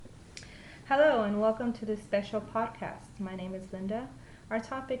Hello and welcome to this special podcast. My name is Linda. Our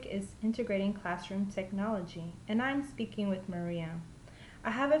topic is integrating classroom technology, and I'm speaking with Maria.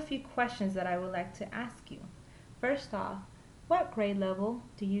 I have a few questions that I would like to ask you. First off, what grade level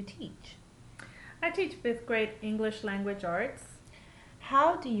do you teach? I teach fifth grade English language arts.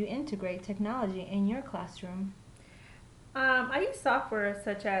 How do you integrate technology in your classroom? I use software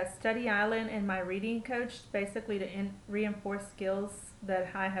such as Study Island and my reading coach basically to reinforce skills that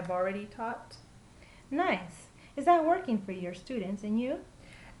I have already taught. Nice. Is that working for your students and you?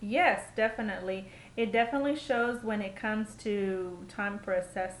 Yes, definitely. It definitely shows when it comes to time for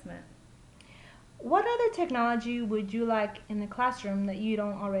assessment. What other technology would you like in the classroom that you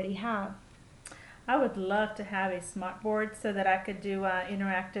don't already have? I would love to have a smart board so that I could do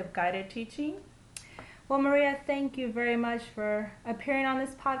interactive guided teaching. Well, Maria, thank you very much for appearing on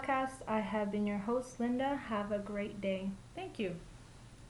this podcast. I have been your host, Linda. Have a great day. Thank you.